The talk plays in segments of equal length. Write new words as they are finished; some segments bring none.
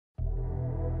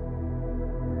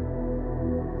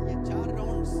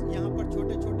Rounds यहाँ पर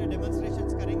छोटे छोटे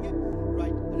डेमोन्स्ट्रेशंस करेंगे.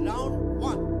 Right, round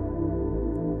 1.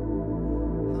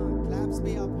 हाँ, क्लैप्स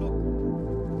भी आप लोग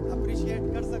अप्रिशिएट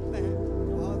कर सकते हैं.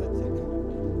 बहुत अच्छे.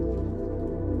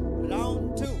 राउंड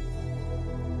 2.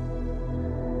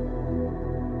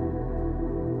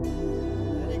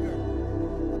 Very good.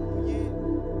 अब ये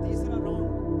तीसरा राउंड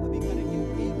अभी करेंगे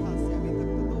एक हाथ से. अभी तक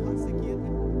तो दो हाथ से किए थे.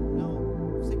 Now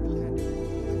single hand.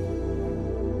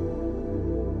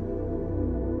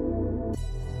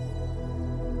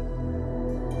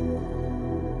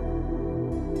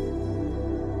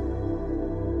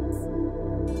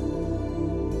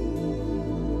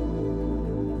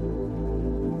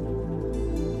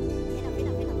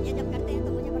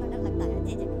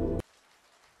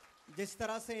 जिस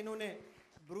तरह से इन्होंने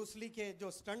ब्रूस ली के जो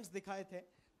स्टंट्स दिखाए थे,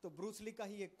 तो ब्रूस ली का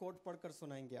ही एक कोट पढ़कर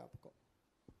सुनाएंगे आपको.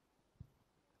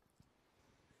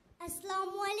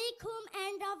 Assalamu alaikum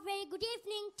and a very good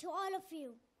evening to all of you.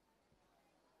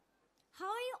 How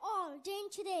are you all doing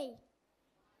today?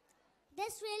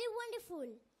 That's really wonderful.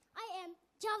 I am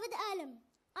Javed Alam.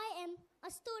 I am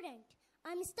a student.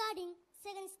 I'm studying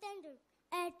 2nd standard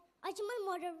at Ajmal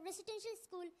Modern Residential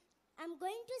School. I'm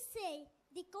going to say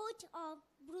the quote of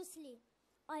Bruce Lee.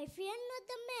 I fear not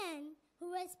the man who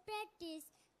has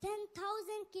practiced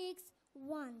 10,000 kicks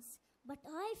once, but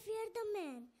I fear the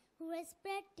man who has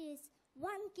practiced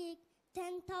one kick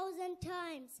 10,000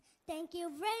 times. Thank you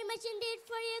very much indeed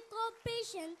for your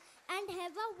cooperation and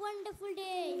have a wonderful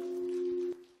day.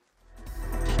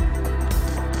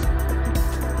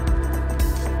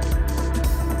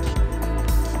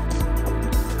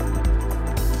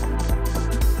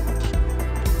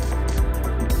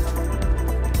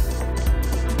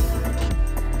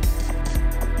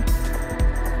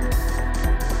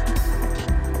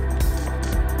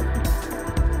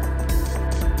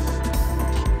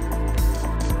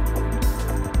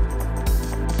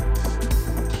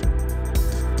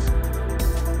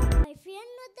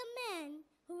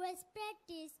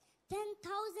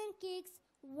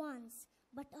 Once,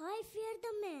 but I fear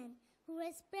the man who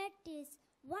has practiced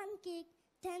one kick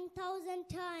 10,000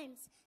 times.